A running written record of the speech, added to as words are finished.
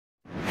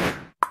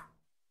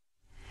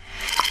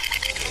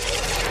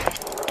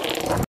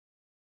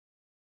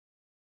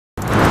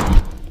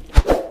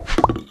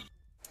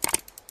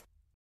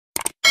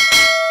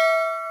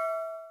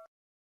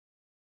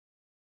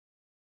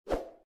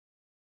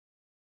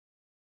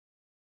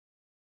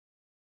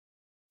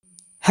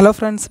Hello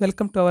friends,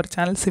 welcome to our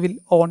channel Civil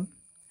On.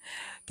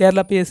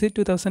 Kerala PSC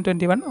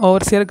 2021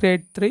 Overseer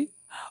Grade 3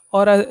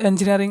 or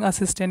Engineering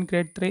Assistant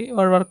Grade 3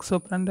 or Work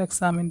Superintendent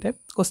exam in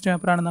question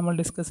paper ആണ് നമ്മൾ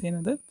discuss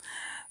ചെയ്യുന്നത്.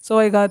 So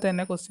വൈകാതെ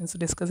തന്നെ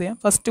questions discuss ചെയ്യാം.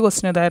 First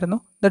question ഇതായിരുന്നു.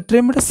 The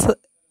trimmed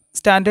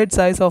standard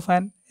size of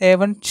an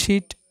A1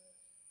 sheet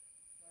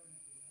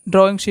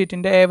drawing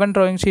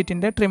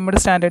ഷീറ്റിൻ്റെ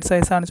trimmed standard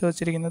സൈസാണ്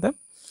ചോദിച്ചിരിക്കുന്നത്.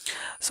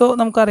 സോ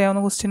നമുക്കറിയാവുന്ന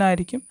ക്വസ്റ്റ്യൻ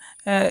ആയിരിക്കും.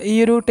 ഈ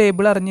ഒരു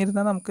ടേബിൾ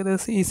അറിഞ്ഞിരുന്നാൽ നമുക്കിത്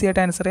ഈസി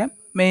ആയിട്ട് ആൻസർ ചെയ്യാം.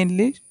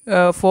 Mainly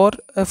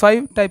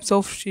 5 types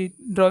of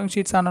drawing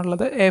sheets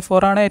ആണുള്ളത്.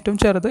 A4 ആണ് ഏറ്റവും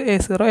ചെറുത്,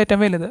 A0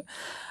 ഏറ്റവും വലുത്.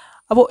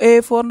 അപ്പോൾ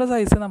A4ൻ്റെ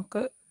സൈസ്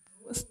നമുക്ക്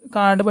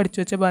കാർഡ് പഠിച്ചു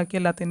വെച്ച ബാക്കി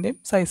എല്ലാത്തിൻ്റെയും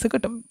സൈസ്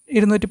കിട്ടും.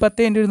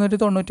 210 ×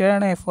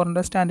 297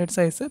 A4ൻ്റെ സ്റ്റാൻഡേർഡ്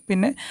സൈസ്.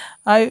 പിന്നെ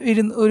ആ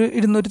ഒരു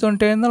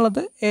 297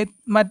 എന്നുള്ളത്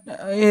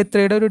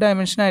A3യുടെ ഒരു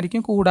ഡയമെൻഷൻ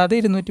ആയിരിക്കും. കൂടാതെ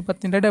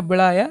 210ൻ്റെ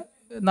ഡബിളായ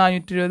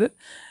 420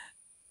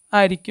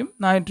 ആയിരിക്കും.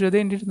 420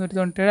 ×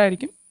 297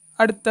 ആയിരിക്കും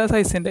അടുത്ത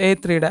സൈസിൻ്റെ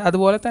A3യുടെ.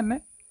 അതുപോലെ തന്നെ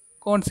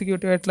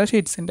കോൺസിക്യൂട്ടീവ് ആയിട്ടുള്ള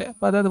ഷീറ്റ്സിൻ്റെ.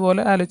 അപ്പോൾ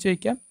അതുപോലെ ആലോചിച്ച്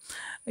വയ്ക്കാം.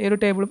 ഈ ഒരു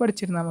ടേബിൾ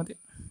പഠിച്ചിരുന്നാൽ മതി.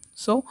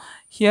 So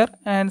here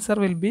answer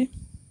will be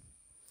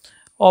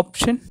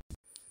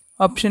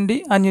option D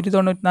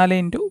 594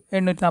 ×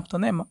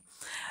 841 mm.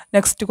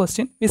 Next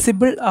question.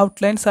 Visible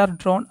outlines are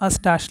drawn as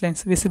dash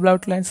lines. Visible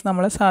outlines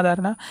നമ്മൾ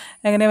സാധാരണ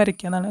എങ്ങനെ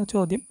വരയ്ക്കുക എന്നാണ്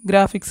ചോദ്യം.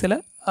 ഗ്രാഫിക്സിൽ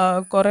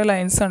കുറേ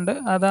ലൈൻസ് ഉണ്ട്,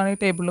 അതാണ് ഈ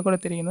ടേബിളിൽ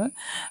കൊടുത്തിരിക്കുന്നത്.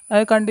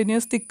 അത്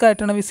കണ്ടിന്യൂസ്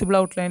തിക്കായിട്ടാണ് വിസിബിൾ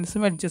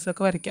ഔട്ട്ലൈൻസും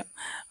എഡ്ജസൊക്കെ വരയ്ക്കാം.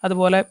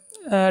 അതുപോലെ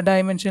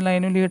ഡയമെൻഷൻ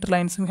ലൈനും ലീഡർ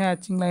ലൈൻസും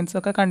ഹാച്ചിങ് ലൈൻസും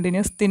ഒക്കെ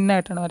കണ്ടിന്യൂസ്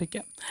തിന്നായിട്ടാണ്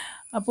വരയ്ക്കുക.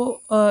 അപ്പോൾ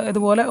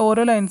ഇതുപോലെ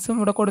ഓരോ ലൈൻസും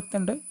ഇവിടെ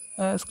കൊടുത്തിട്ടുണ്ട്.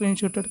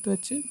 സ്ക്രീൻഷോട്ട് എടുത്ത്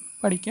വെച്ച്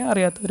പഠിക്കുക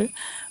അറിയാത്തവർ.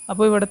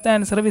 അപ്പോൾ ഇവിടുത്തെ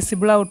answer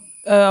visible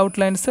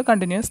outlines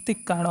continuous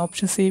തിക്കാണ്.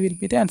 Option C will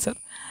be the answer.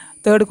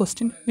 Third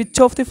question. Which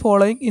of the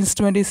following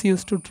instrument is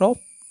use to draw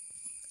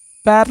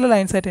parallel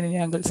lines at any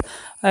angles.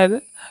 അതായത്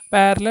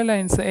പാരലൽ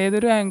ലൈൻസ്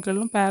ഏതൊരു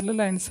ആംഗിളിലും പാരലൽ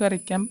ലൈൻസ്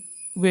വരയ്ക്കാൻ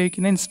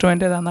ഉപയോഗിക്കുന്ന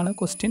instrument ഏതാണെന്നാണ്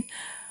question.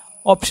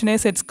 Option A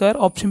set square,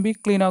 option B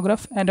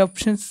ക്ലീനോഗ്രാഫ് and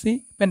option C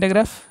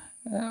പെൻറ്റഗ്രാഫ്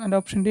and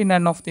option D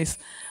none of these.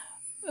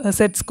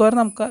 Set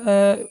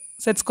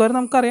square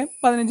നമുക്കറിയാം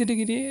 15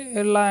 degree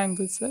ഉള്ള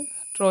angles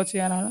draw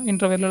ചെയ്യാനാണ്.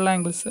 ഇൻ്റർവെല്ലുള്ള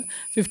angles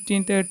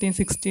 15, 13,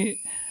 60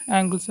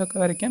 ആംഗിൾസൊക്കെ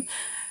വരയ്ക്കാം.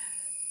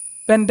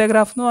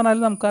 പെൻറ്റഗ്രാഫ് എന്ന് പറഞ്ഞാൽ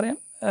നമുക്കറിയാം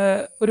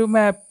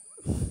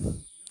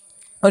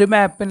ഒരു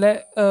മാപ്പിലെ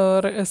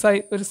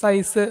ഒരു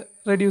സൈസ്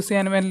റെഡ്യൂസ്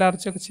ചെയ്യാനും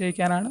എൻലാർജൊക്കെ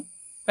ചെയ്യിക്കാനാണ്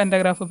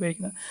പെൻറ്റഗ്രാഫ്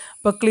ഉപയോഗിക്കുന്നത്.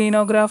 അപ്പോൾ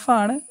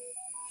ക്ലീനോഗ്രാഫാണ്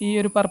ഈ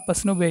ഒരു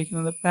പർപ്പസിന്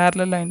ഉപയോഗിക്കുന്നത്.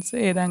 പാരലൽ ലൈൻസ്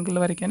ഏത് ആംഗിളിൽ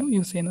വരയ്ക്കാനും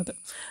യൂസ് ചെയ്യുന്നത്.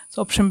 So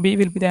option B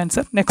will be the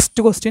answer. Next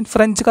question.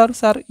 French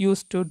curves R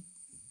use to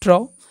draw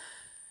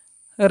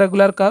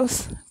regular curves,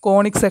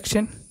 conic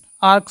section,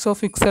 arcs of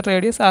fixed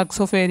radius,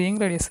 arcs of varying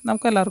radius.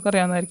 നമുക്ക് എല്ലാവർക്കും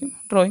അറിയാവുന്നതായിരിക്കും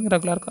drawing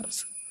regular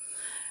curves.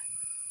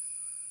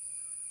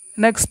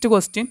 Next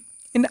question.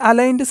 In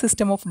aligned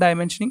system of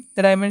dimensioning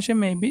the dimension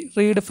may be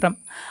read from.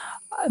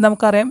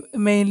 നമുക്കറിയാം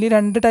mainly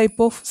 2 type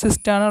of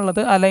സിസ്റ്റമാണ് ഉള്ളത്.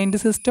 Aligned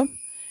system,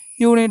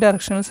 യൂണി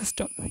directional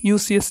system,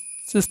 UCS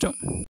system.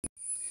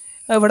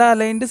 ഇവിടെ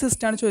aligned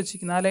സിസ്റ്റമാണ്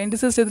ചോദിച്ചിരിക്കുന്നത്. Aligned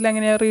സിസ്റ്റത്തിൽ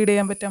എങ്ങനെയാണ് റീഡ്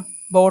ചെയ്യാൻ പറ്റും?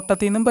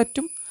 ബോട്ടത്തിൽ നിന്നും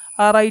പറ്റും,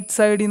 ആ റൈറ്റ്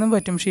സൈഡിൽ നിന്നും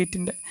പറ്റും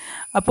ഷീറ്റിൻ്റെ.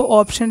 അപ്പോൾ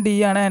ഓപ്ഷൻ ഡി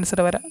ആണ്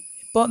ആൻസർ വരാം.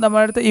 ഇപ്പോൾ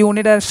നമ്മുടെ അടുത്ത്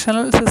യൂണി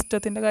ഡയറക്ഷണൽ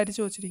സിസ്റ്റത്തിൻ്റെ കാര്യം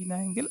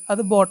ചോദിച്ചിരിക്കുന്നതെങ്കിൽ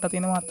അത് ബോട്ടത്തിൽ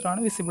നിന്ന് മാത്രമാണ്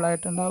visible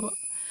ആയിട്ടുണ്ടാവുക.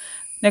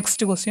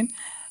 Next question.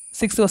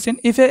 Sixth question.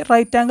 If a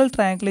right angle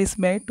triangle is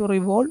made to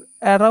revolve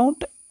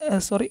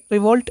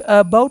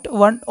about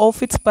one of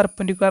its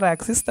perpendicular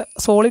axis, the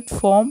solid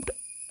formed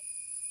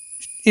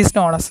is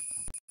known as.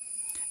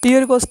 ഈ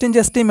ഒരു ക്വസ്റ്റ്യൻ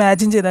ജസ്റ്റ്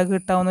ഇമാജിൻ ചെയ്താൽ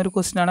കിട്ടാവുന്ന ഒരു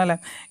ക്വസ്റ്റ്യൻ ആണ് അല്ലേ.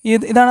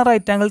 ഇതാണ്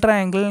റൈറ്റ് ആംഗിൾ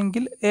ട്രയാങ്കിൾ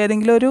എങ്കിൽ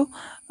ഏതെങ്കിലും ഒരു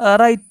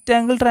റൈറ്റ്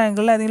ആംഗിൾ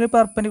ട്രയാങ്കിളിൽ ഏതെങ്കിലും ഒരു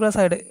പെർപെൻഡിക്കുലർ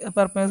സൈഡ്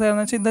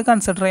എന്ന് വെച്ചാൽ ഇത്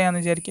കൺസിഡർ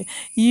ചെയ്യാമെന്ന് വിചാരിക്കുക.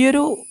 ഈ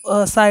ഒരു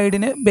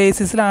സൈഡിന്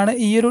ബേസിസിലാണ്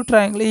ഈ ഒരു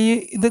ട്രയാങ്കിൾ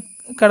ഇത്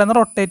കിടന്ന്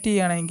റൊട്ടേറ്റ്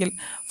ചെയ്യുകയാണെങ്കിൽ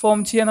ഫോം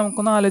ചെയ്യാൻ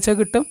നമുക്കൊന്ന് ആലോചിച്ചാൽ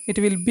കിട്ടും.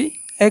 ഇറ്റ് വിൽ ബി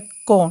എ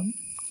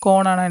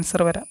കോണാണ്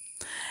ആൻസർ വരാം.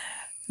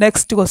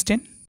 Next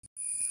question.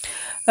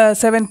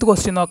 7th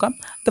ക്വസ്റ്റ്യൻ നോക്കാം.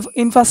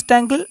 In first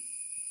angle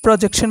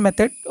projection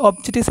method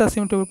object is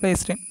assume to B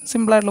placed in.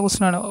 സിമ്പിളായിട്ടുള്ള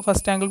ക്വസ്റ്റ്യൻ ആണ്.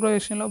 ഫസ്റ്റ് ആംഗിൾ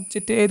പ്രൊജക്ഷനിൽ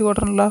ഒബ്ജക്റ്റ് ഏത്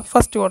ക്വാർട്ടറിലുള്ള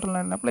ഫസ്റ്റ് ക്വാർട്ടറിൽ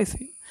തന്നെ പ്ലേസ്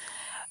ചെയ്യും.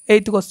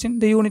 8th question.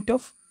 The unit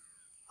of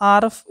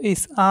RF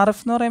is. RF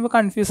എന്ന് പറയുമ്പോൾ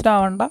കൺഫ്യൂസ്ഡ്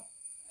ആവേണ്ട.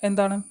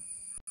 എന്താണ്?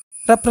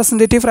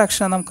 റെപ്രസെൻറ്റേറ്റീവ്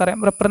ഫ്രാക്ഷൻ നമുക്കറിയാം.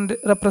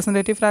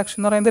 റെപ്രസെൻറ്റേറ്റീവ് ഫ്രാക്ഷൻ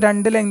എന്ന് പറയുന്നത്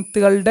 2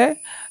 ലെങ്ത്തുകളുടെ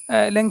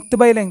ലെങ്ത്ത്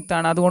ബൈ ലെങ്ത്ത്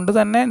ആണ്. അതുകൊണ്ട്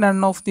തന്നെ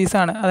നൺ ഓഫ് ദീസ്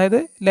ആണ്. അതായത്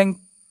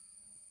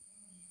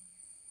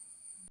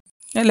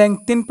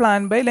length in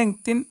plan by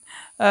length in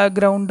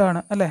ground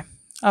ആണ് അല്ലേ.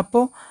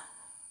 അപ്പോൾ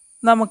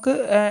നമുക്ക്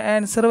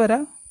ആൻസർ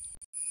വരാം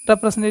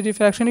റെപ്രസെൻറ്റേറ്റീവ്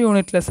ഫ്രാക്ഷൻ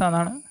യൂണിറ്റ്ലെസ്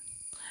ആണ്.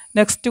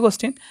 Next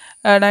question.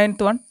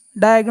 9th one.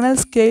 Diagonal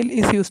scale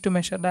is use to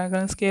measure.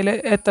 Diagonal scale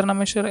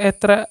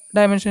എത്ര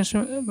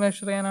ഡയമെൻഷൻസ്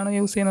മെഷർ ചെയ്യാനാണ്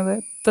യൂസ് ചെയ്യുന്നത്?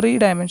 3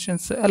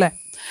 ഡയമെൻഷൻസ് അല്ലേ.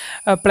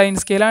 Plain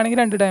സ്കെയിലാണെങ്കിൽ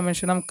 2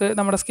 dimension. നമുക്ക്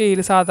നമ്മുടെ സ്കെയിൽ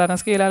സാധാരണ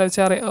സ്കെയിൽ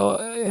ആലോചിച്ചാൽ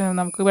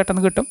നമുക്ക്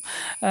പെട്ടെന്ന് കിട്ടും.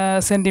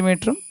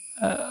 സെൻറ്റിമീറ്ററും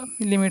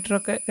മില്ലിമീറ്ററും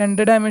ഒക്കെ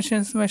 2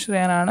 ഡയമെൻഷൻസ് മെഷർ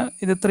ചെയ്യാനാണ്.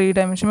 ഇത് 3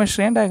 ഡയമെൻഷൻ മെഷർ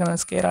ചെയ്യാൻ diagonal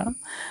സ്കെയിലാണ്.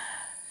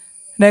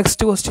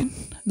 Next question.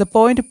 The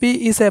point P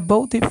is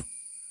above the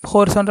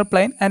horizontal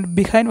plain and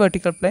behind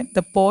vertical plane.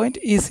 The point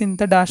is in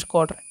the dash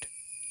quadrant.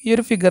 ഈ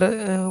ഒരു ഫിഗർ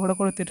ഇവിടെ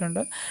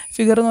കൊടുത്തിട്ടുണ്ട്.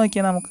 ഫിഗർ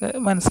നോക്കിയാൽ നമുക്ക്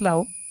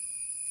മനസ്സിലാവും.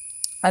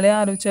 അല്ലെങ്കിൽ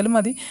ആലോചിച്ചാലും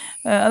മതി.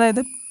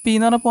 അതായത് പി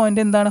എന്ന് പറഞ്ഞ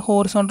പോയിന്റ് എന്താണ്,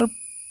 ഹോറിസോണ്ടൽ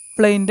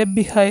പ്ലെയിൻ്റെ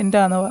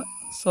ബിഹൈൻഡാണ്,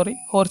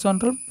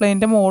 ഹോറിസോണ്ടൽ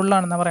പ്ലെയിൻ്റെ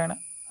മുകളിലാണെന്നാണ്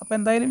പറയണത്. അപ്പോൾ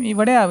എന്തായാലും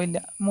ഇവിടെ ആവില്ല,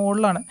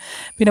 മുകളിലാണ്.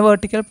 പിന്നെ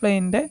വെർട്ടിക്കൽ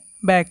പ്ലെയിൻ്റെ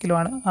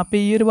ബാക്കിലുമാണ്. അപ്പോൾ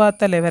ഈ ഒരു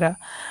ഭാഗത്തല്ലേ വരാം.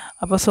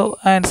 അപ്പോൾ so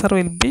answer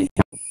will be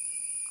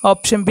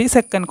option B,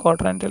 second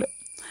ക്വാഡ്രൻറ്റിൽ.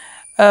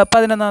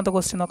 11ാമത്തെ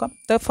question നോക്കാം.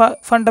 The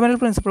fundamental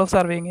principle of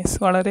surveying is.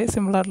 വളരെ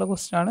സിമ്പിളായിട്ടുള്ള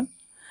ക്വസ്റ്റ്യൻ ആണ്.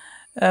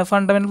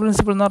 ഫണ്ടമെൻ്റൽ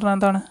പ്രിൻസിപ്പിൾ എന്ന് പറഞ്ഞാൽ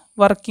എന്താണ്?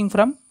 വർക്കിംഗ്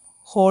ഫ്രം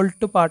ഹോൾ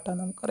ടു പാർട്ടാണ്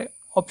നമുക്കറിയാം.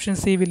 Option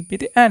C will be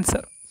the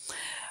answer.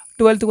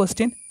 12th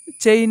question.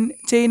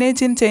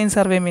 Chainage in chain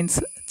survey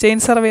means. Chain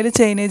സർവേയിൽ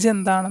ചെയിനേജ്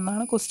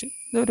എന്താണെന്നാണ് ക്വസ്റ്റ്യൻ.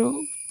 ഇതൊരു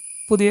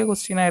പുതിയ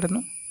ക്വസ്റ്റ്യൻ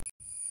ആയിരുന്നു.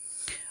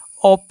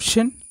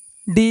 ഓപ്ഷൻ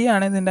ഡി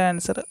ആണ് ഇതിൻ്റെ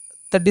answer.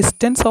 The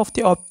distance of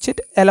the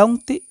object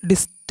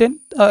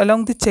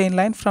along the chain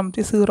line from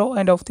the zero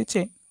end of the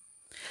chain.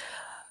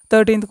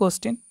 13th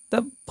question. The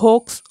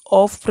box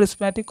of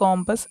prismatic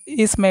compass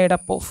is made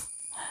up of.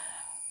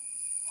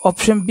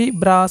 Option B,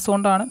 brass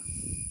കൊണ്ടാണ്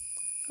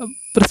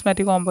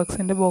prismatic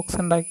കോമ്പസിൻ്റെ box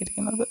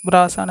ഉണ്ടാക്കിയിരിക്കുന്നത്.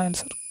 Brass ആണ്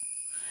answer.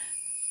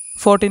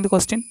 14th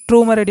question.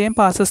 True meridian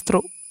passes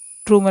through.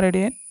 True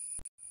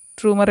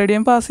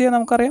Meridian pass ചെയ്യാൻ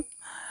നമുക്കറിയാം.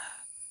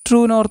 True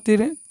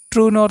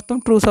നോർത്തും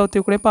true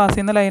സൗത്തിൽ കൂടെ pass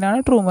ചെയ്യുന്ന ലൈനാണ്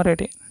true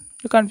Meridian.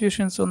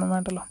 Confusions ഒന്നും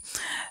വേണ്ടല്ലോ.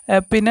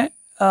 പിന്നെ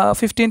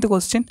 15th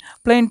question.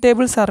 Plane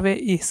table survey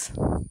is.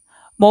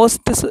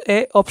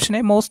 Option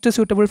A, most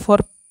suitable for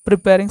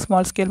preparing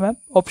small scale map.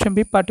 Option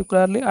B,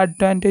 particularly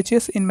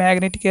advantageous in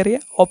magnetic area.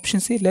 Option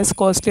C, less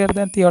costlier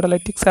than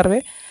theodolitic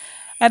survey.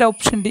 And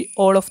option D,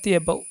 all of the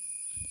above.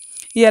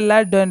 ഈ എല്ലാ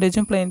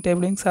അഡ്വാൻറ്റേജും plain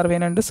ടേബിളിംഗ്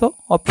സർവേനുണ്ട്. So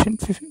option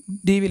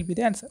D will be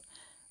the answer.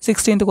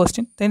 16th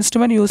question. The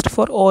instrument used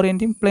for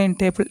orienting plane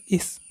table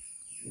is.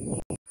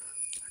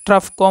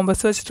 Trough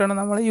compass വെച്ചിട്ടാണ്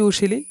നമ്മൾ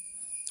usually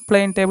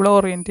plain table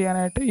orient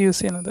ചെയ്യാനായിട്ട് use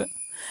ചെയ്യുന്നത്.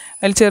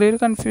 അതിൽ ചെറിയൊരു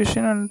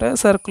confusion ഉണ്ട്.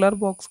 Circular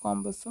box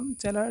കോമ്പസും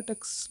ചില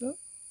ടെക്സ്റ്റിൽ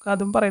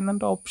അതും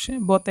പറയുന്നുണ്ട്. Option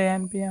both A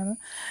and B ആണ്.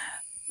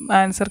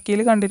 ആൻസർ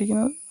കീയിൽ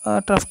കണ്ടിരിക്കുന്നത്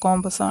ട്രഫ്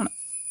കോമ്പസ് ആണ്.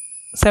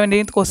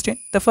 17th question.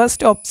 The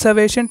first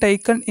observation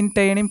taken in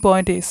turning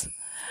point is.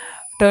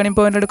 Turning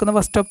point എടുക്കുന്ന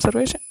first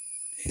observation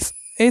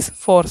is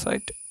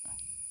foresight.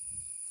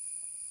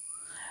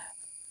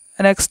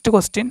 Next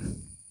question.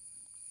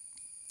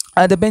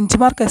 The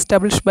benchmark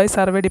established by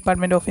Survey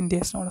Department of India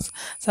is known as.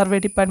 Survey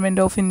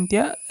department of India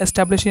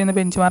establish ചെയ്യുന്ന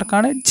bench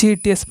മാർക്കാണ്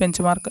GTS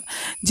bench mark.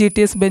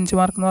 GTS bench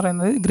mark എന്ന്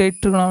പറയുന്നത് great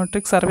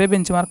trigonometric survey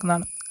bench mark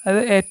എന്നാണ്. അത്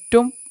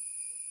ഏറ്റവും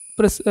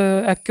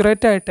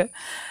accurate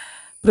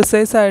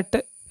precise ആയിട്ട്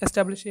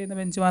establish ചെയ്യുന്ന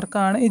bench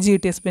മാർക്കാണ് ഈ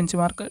GTS ബെഞ്ച്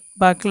മാർക്ക്.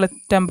 ബാക്കിയുള്ള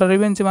ടെമ്പററി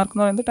ബെഞ്ച് മാർക്ക്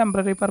എന്ന് പറയുന്നത്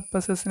ടെമ്പററി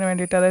പർപ്പസസിന്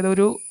വേണ്ടിയിട്ട്, അതായത്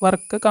ഒരു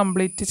വർക്ക്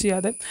കംപ്ലീറ്റ്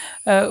ചെയ്യാതെ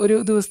ഒരു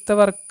ദിവസത്തെ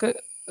വർക്ക്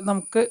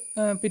നമുക്ക്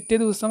പിറ്റേ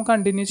ദിവസം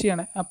കണ്ടിന്യൂ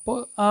ചെയ്യണം. അപ്പോൾ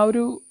ആ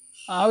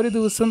ഒരു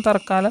ദിവസം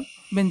തൽക്കാലം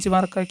ബെഞ്ച്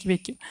മാർക്കാക്കി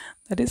വയ്ക്കും.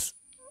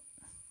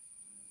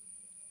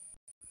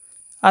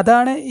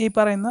 അതാണ് ഈ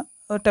പറയുന്ന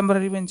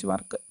temporary bench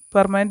mark.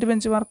 Permanent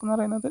bench mark എന്ന്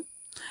പറയുന്നത്,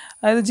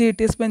 അതായത്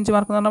GTS ബെഞ്ച്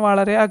മാർക്ക് എന്ന് പറഞ്ഞാൽ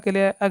വളരെ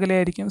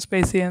അകലെയായിരിക്കും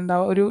സ്പേസ്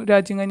ചെയ്യുന്നുണ്ടാവുക. ഒരു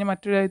രാജ്യം കഴിഞ്ഞ്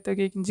മറ്റൊരു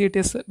രാജ്യത്തേക്കായിരിക്കും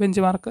GTS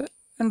ബെഞ്ച് മാർക്ക്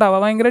ഉണ്ടാവുക.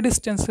 ഭയങ്കര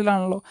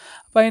ഡിസ്റ്റൻസിലാണല്ലോ.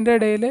 അപ്പോൾ അതിൻ്റെ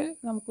ഇടയിൽ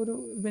നമുക്കൊരു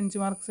ബെഞ്ച്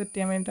മാർക്ക് സെറ്റ്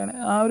ചെയ്യാൻ വേണ്ടിയിട്ടാണ്.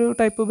 ആ ഒരു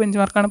ടൈപ്പ് ബെഞ്ച്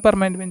മാർക്കാണ്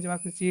permanent bench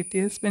mark.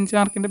 GTS bench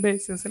മാർക്കിൻ്റെ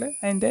ബേസിസിൽ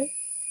അതിൻ്റെ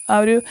ആ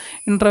ഒരു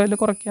ഇൻ്റർവെൽ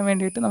കുറയ്ക്കാൻ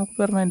വേണ്ടിയിട്ട് നമുക്ക്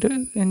പെർമനൻറ്റ്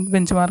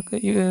ബെഞ്ച് മാർക്ക്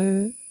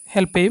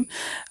ഹെൽപ്പ് ചെയ്യും.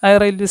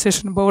 റെയിൽവേ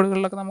സ്റ്റേഷൻ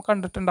ബോർഡുകളിലൊക്കെ നമുക്ക്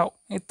കണ്ടിട്ടുണ്ടാവും.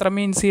 ഇത്ര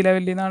മീൻ സീ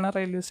ലെവലിൽ നിന്നാണ്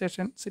റെയിൽവേ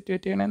സ്റ്റേഷൻ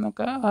സിറ്റുവേറ്റ്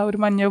ചെയ്യണമെന്നൊക്കെ ആ ഒരു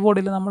മഞ്ഞ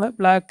ബോർഡിൽ നമ്മൾ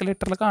ബ്ലാക്ക്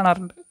ലെറ്ററിൽ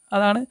കാണാറുണ്ട്.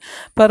 അതാണ്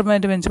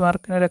പെർമനൻറ്റ് ബെഞ്ച്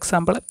മാർക്കിന് ഒരു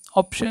എക്സാമ്പിൾ.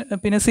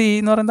 പിന്നെ C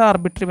എന്ന് പറയുന്നത്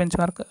arbitrary bench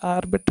mark.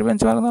 Arbitrary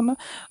bench mark എന്ന്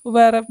പറഞ്ഞാൽ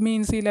വേറെ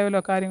മീൻ സീ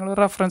ലെവലോ കാര്യങ്ങളോ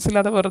റെഫറൻസ്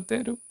ഇല്ലാതെ വെറുതെ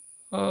ഒരു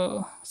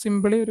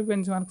സിമ്പിളി ഒരു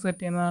ബെഞ്ച് മാർക്ക്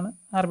സെറ്റ് ചെയ്യുന്നതാണ്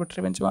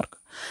ആർബിട്രറി ബെഞ്ച് മാർക്ക്.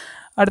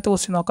 അടുത്ത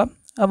ക്വസ്റ്റ്യൻ നോക്കാം.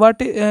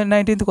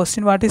 19th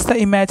question. What is the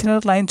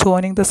imaginary line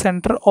joining the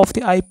center of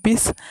the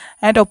eyepiece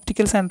and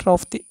optical center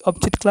of the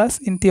object class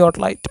in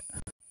theodolite?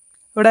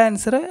 ഇവിടെ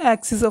answer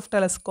axis of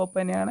telescope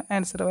തന്നെയാണ്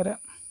answer വരിക.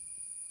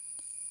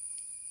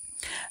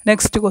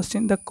 Next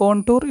question. The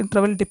contour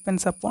interval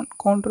depends upon.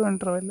 Contour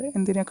interval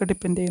എന്തിനൊക്കെ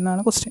depend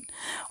ചെയ്യുന്നതാണ് question.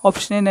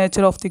 Option A,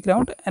 nature of the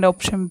ground. And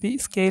option B,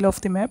 scale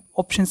of the map.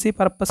 Option C,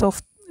 purpose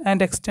of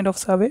and extent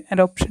of survey.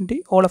 And option D,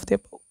 all of the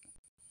above.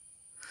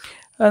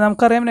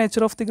 നമുക്കറിയാം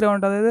nature of the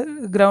ground, അതായത്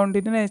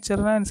ഗ്രൗണ്ടിൻ്റെ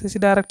നേച്ചറിനനുസരിച്ച്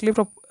directly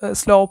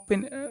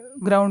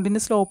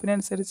ഗ്രൗണ്ടിൻ്റെ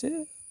സ്ലോപ്പിനനുസരിച്ച്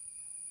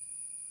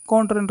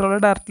contour interval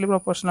directly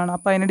പ്രൊപ്പോർഷനാണ്.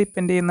 അപ്പോൾ അതിനെ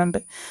depend ചെയ്യുന്നുണ്ട്.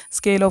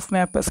 Scale of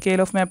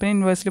മാപ്പിന്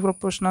inversely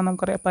പ്രൊപ്പോർഷനാണ്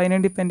നമുക്കറിയാം. അപ്പോൾ അതിനെ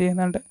depend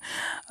ചെയ്യുന്നുണ്ട്.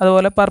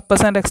 അതുപോലെ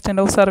purpose and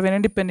extent of സർവേനെ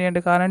depend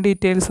ചെയ്യുന്നുണ്ട്. കാരണം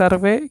ഡീറ്റെയിൽ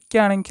സർവേക്ക്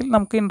ആണെങ്കിൽ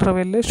നമുക്ക്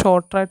ഇൻ്റർവെല്ലിൽ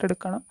ഷോർട്ടായിട്ട്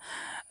എടുക്കണം.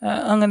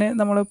 അങ്ങനെ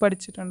നമ്മൾ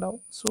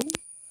പഠിച്ചിട്ടുണ്ടാവും. So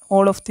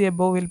all of the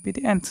above will be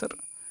the answer.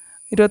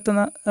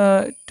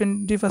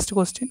 21st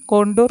question.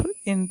 Contour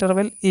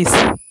interval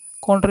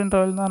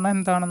എന്ന് പറഞ്ഞാൽ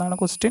എന്താണെന്നാണ്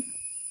question.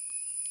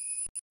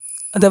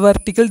 The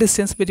vertical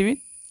distance between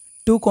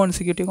two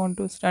consecutive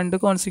contours. രണ്ട്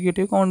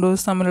കോൺസിക്യൂട്ടീവ്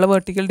കോണ്ടൂർസ് തമ്മിലുള്ള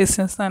വെർട്ടിക്കൽ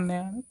ഡിസ്റ്റൻസ്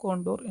തന്നെയാണ്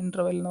കോണ്ടൂർ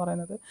ഇൻ്റർവെൽ എന്ന്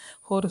പറയുന്നത്.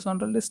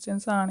 ഹോറിസോണ്ടൽ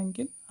ഡിസ്റ്റൻസ്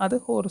ആണെങ്കിൽ അത്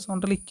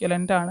ഹോറിസോണ്ടൽ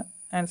ഇക്വലൻ്റ് ആണ്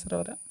ആൻസർ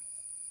വരാം.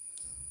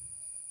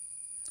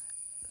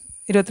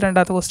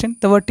 22ാമത്തെ question.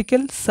 The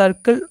vertical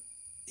circle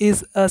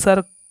is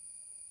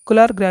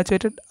circular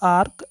graduated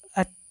arc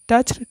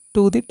attached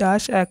to the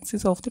dash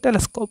axis of the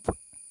telescope.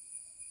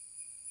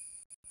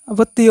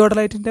 അപ്പോൾ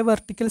തിയോഡലൈറ്റിൻ്റെ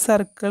വെർട്ടിക്കൽ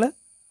സർക്കിൾ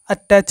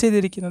അറ്റാച്ച്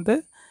ചെയ്തിരിക്കുന്നത്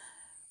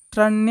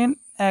ട്രണ്യൻ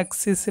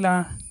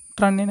ആക്സിസിലാണ്.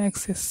 ട്രണ്യൻ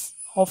ആക്സിസ്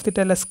ഓഫ് ദി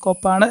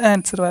ടെലസ്കോപ്പാണ്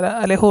ആൻസർ വരാം.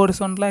 അല്ലെങ്കിൽ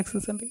ഹോറിസോണ്ടൽ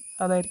ആക്സിസ് ഉണ്ട്,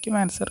 അതായിരിക്കും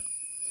answer.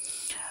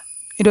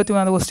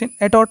 23ാമത്തെ question.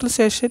 A total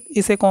station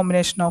is A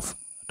combination of.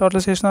 Total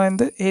station എന്ന്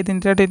പറയുന്നത്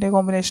ഏതിൻ്റെ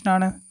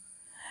കോമ്പിനേഷനാണ്?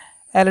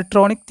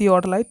 Electronic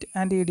theodolite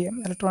and EDM.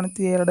 Electronic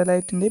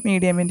തിയോഡലൈറ്റിൻ്റെയും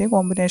EDMൻ്റെയും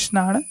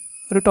കോമ്പിനേഷനാണ്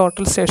ഒരു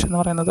ടോട്ടൽ സ്റ്റേഷൻ എന്ന്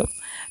പറയുന്നത്.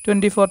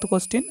 24th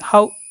question.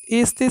 How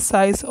is the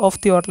size of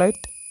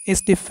theodolite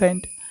is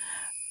defined.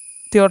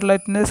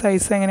 തിയോഡലൈറ്റിൻ്റെ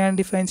size എങ്ങനെയാണ്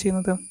ഡിഫൈൻ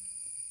ചെയ്യുന്നത്?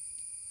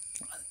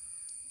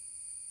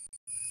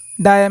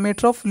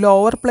 ഡയമീറ്റർ ഓഫ്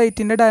ലോവർ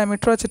പ്ലേറ്റിൻ്റെ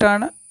ഡയമീറ്റർ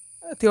വെച്ചിട്ടാണ്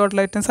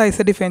തിയോഡലൈറ്റിൻ്റെ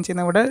സൈസ് ഡിഫൈൻ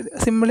ചെയ്യുന്നത്. ഇവിടെ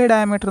സിമ്പിളി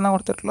ഡയമീറ്റർ എന്നാണ്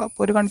കൊടുത്തിട്ടുള്ളത്.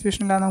 അപ്പോൾ ഒരു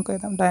കൺഫ്യൂഷൻ ഇല്ലാതെ നമുക്ക്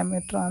എഴുതാം.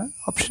 ഡയമീറ്റർ ആണ്,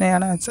 ഓപ്ഷൻ എ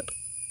ആണ് answer.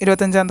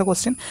 25ാമത്തെ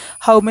question.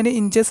 How many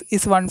inches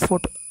is 1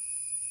 foot.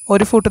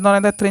 ഒരു ഫൂട്ട് എന്ന്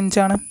പറയുന്നത് എത്ര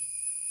ഇഞ്ചാണ്?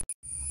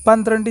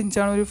 12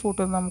 ഇഞ്ചാണ് ഒരു ഫൂട്ട്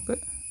എന്ന് നമുക്ക്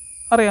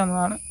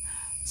അറിയാവുന്നതാണ്.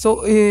 സോ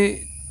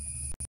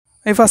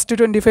ഈ ഫസ്റ്റ്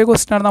 25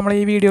 ക്വസ്റ്റ്യനാണ് നമ്മൾ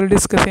ഈ വീഡിയോയിൽ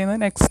ഡിസ്കസ് ചെയ്യുന്നത്.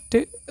 നെക്സ്റ്റ്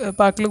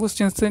ബാക്കിയുള്ള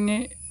ക്വസ്റ്റ്യൻസ് ഇനി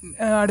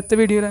അടുത്ത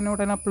വീഡിയോയിൽ തന്നെ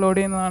ഉടനെ അപ്ലോഡ്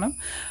ചെയ്യുന്നതാണ്.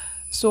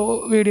 സോ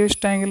വീഡിയോ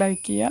ഇഷ്ടമെങ്കിൽ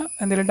ലൈക്ക് ചെയ്യുക.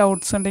 എന്തെങ്കിലും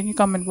ഡൗട്ട്സ് ഉണ്ടെങ്കിൽ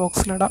കമൻറ്റ്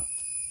ബോക്സിലിടാം.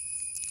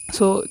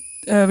 സോ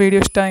വീഡിയോ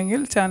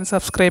ഇഷ്ടമെങ്കിൽ ചാനൽ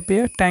സബ്സ്ക്രൈബ്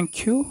ചെയ്യുക.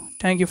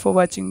 Thank you for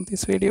watching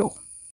this video.